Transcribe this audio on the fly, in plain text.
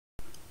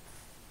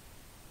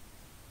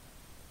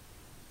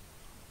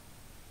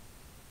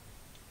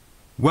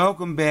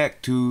Welcome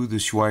back to the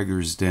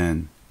Schweiger's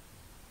Den,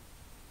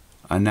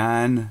 a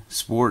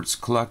non-sports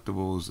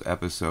collectibles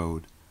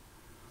episode.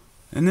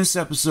 In this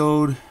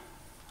episode,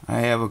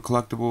 I have a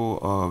collectible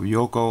of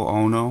Yoko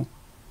Ono,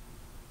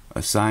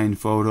 a signed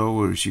photo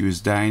where she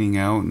was dining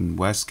out in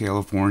West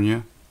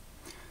California.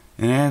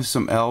 And I have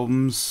some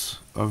albums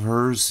of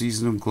hers,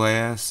 Season of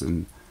Glass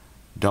and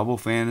Double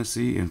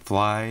Fantasy and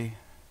Fly.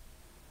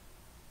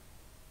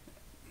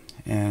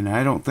 And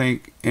I don't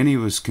think any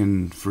of us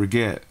can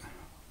forget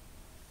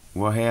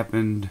what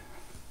happened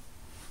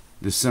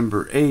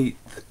December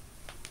 8th,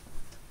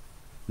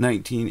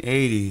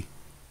 1980,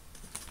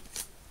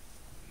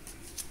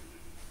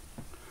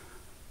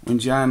 when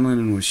John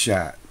Lennon was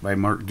shot by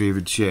Mark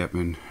David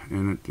Chapman.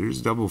 And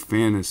there's Double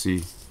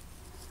Fantasy,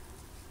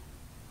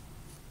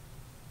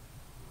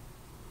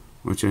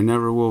 which I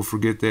never will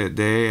forget that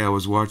day. I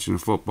was watching a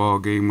football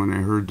game when I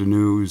heard the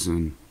news,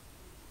 and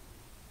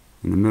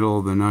in the middle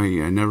of the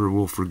night, I never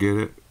will forget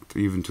it,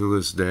 even to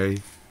this day.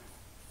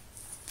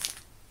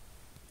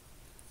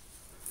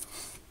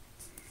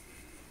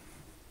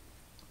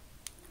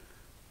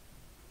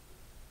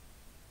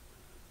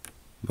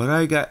 But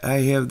I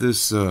have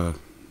this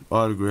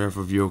autograph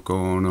of Yoko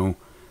Ono,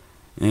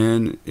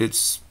 and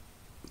it's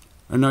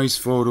a nice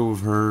photo of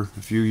her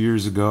a few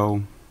years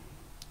ago,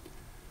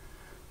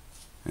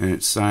 and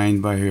it's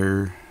signed by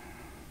her.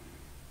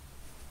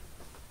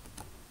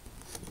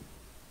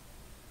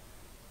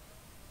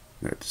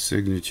 Got the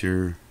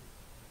signature.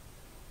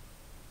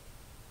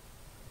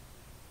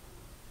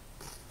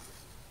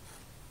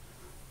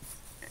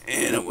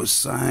 And it was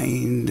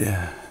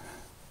signed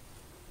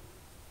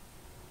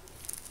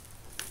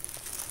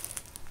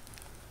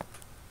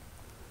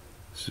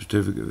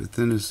Certificate of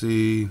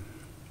Authenticity,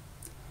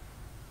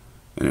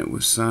 and it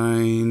was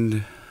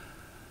signed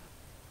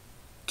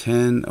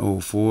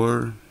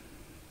 10/04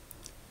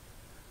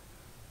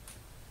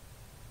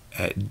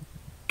 at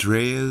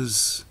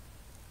Drea's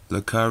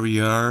Le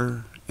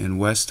Carrière in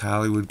West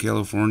Hollywood,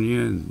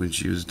 California, when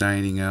she was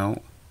dining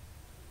out.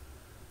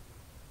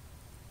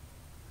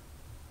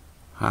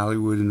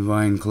 Hollywood and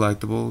Vine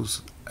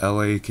Collectibles,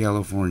 LA,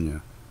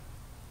 California.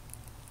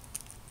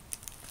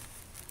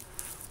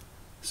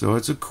 So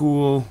it's a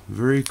cool,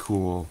 very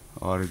cool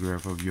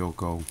autograph of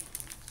Yoko.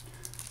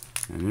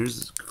 And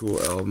there's a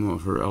cool album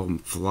of her album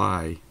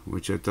Fly,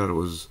 which I thought it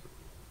was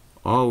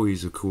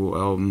always a cool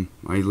album.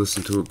 I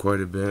listened to it quite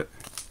a bit.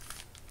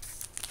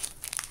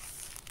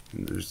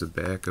 And there's the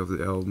back of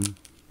the album.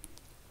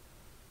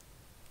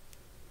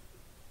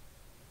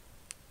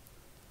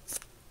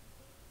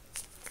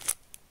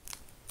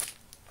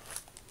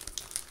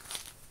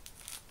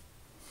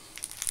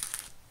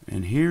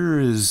 And here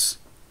is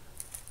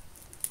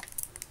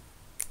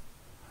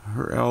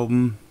her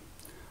album,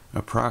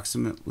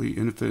 Approximately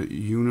Infinite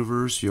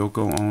Universe,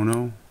 Yoko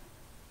Ono,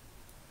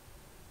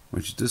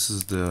 which this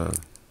is the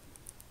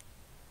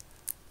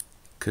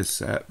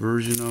cassette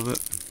version of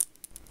it,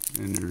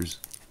 and there's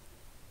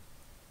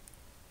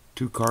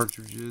 2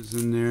 cartridges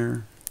in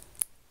there.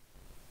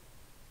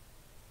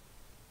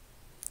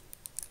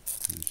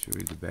 I'll show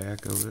you the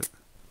back of it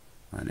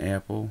on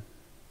Apple.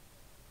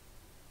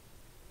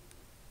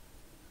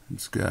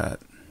 It's got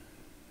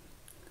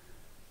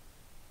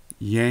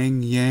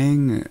Yang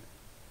Yang,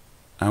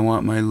 I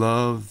want my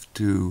love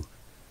to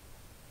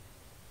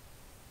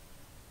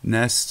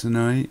nest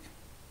tonight.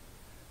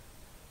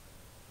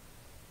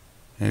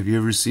 Have you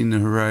ever seen the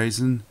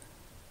horizon?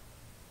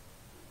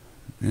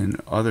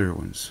 And other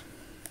ones.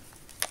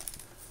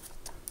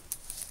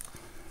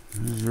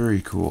 It was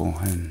very cool.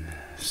 And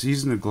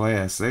Season of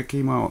Glass, that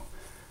came out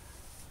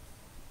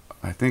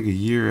I think a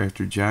year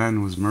after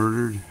John was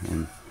murdered,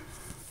 and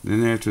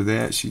then after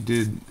that she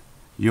did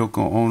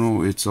Yoko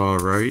Ono, It's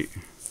Alright,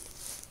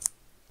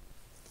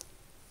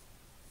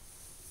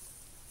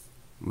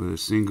 with a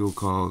single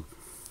called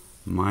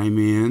My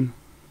Man,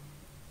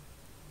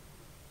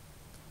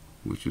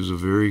 which is a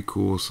very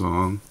cool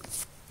song.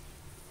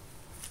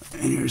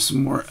 And here's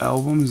some more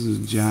albums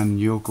of John and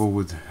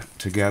Yoko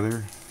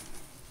together.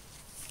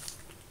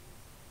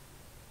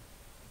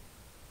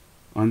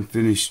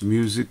 Unfinished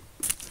Music,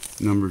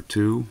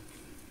 #2.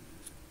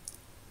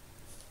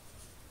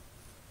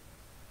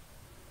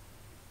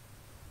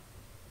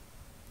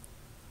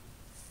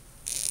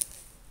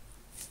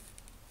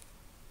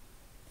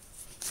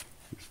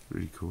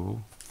 Pretty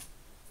cool.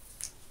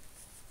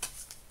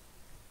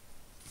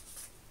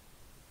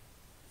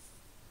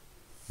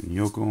 And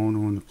Yoko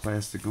Ono and the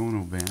Plastic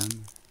Ono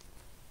Band,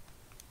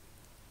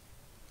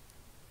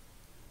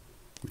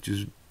 which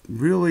is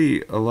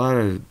really a lot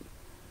of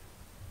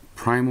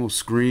primal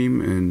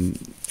scream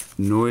and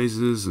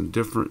noises and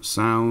different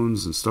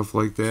sounds and stuff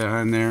like that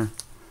on there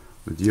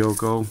with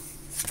Yoko.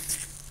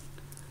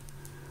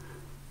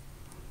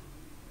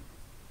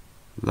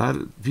 A lot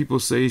of people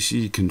say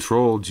she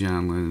controlled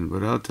John Lennon,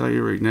 but I'll tell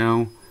you right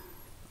now,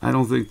 I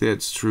don't think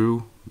that's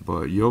true.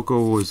 But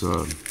Yoko was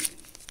a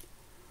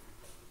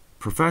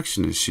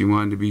perfectionist. She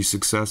wanted to be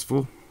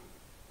successful.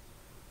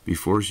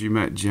 Before she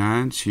met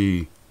John,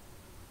 she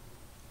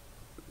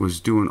was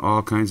doing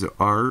all kinds of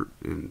art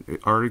and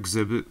art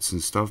exhibits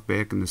and stuff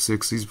back in the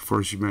 60s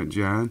before she met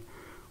John.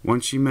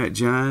 Once she met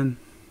John,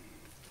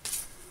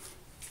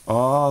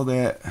 all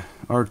that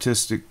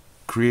artistic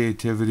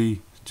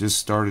creativity just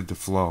started to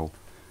flow.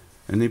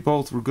 And they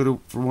both were good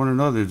for one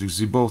another because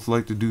they both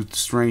like to do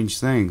strange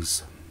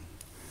things.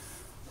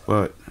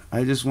 But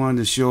I just wanted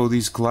to show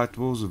these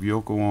collectibles of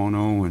Yoko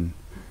Ono. And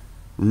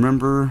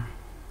remember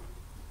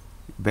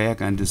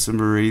back on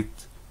December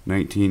 8th,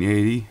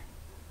 1980.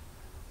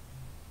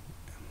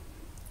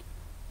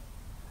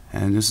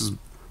 And this is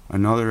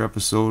another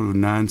episode of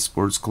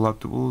Non-Sports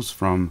Collectibles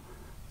from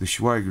the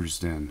Schweiger's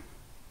Den.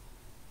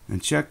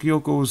 And check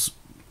Yoko's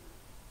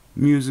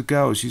music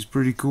out. She's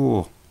pretty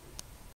cool.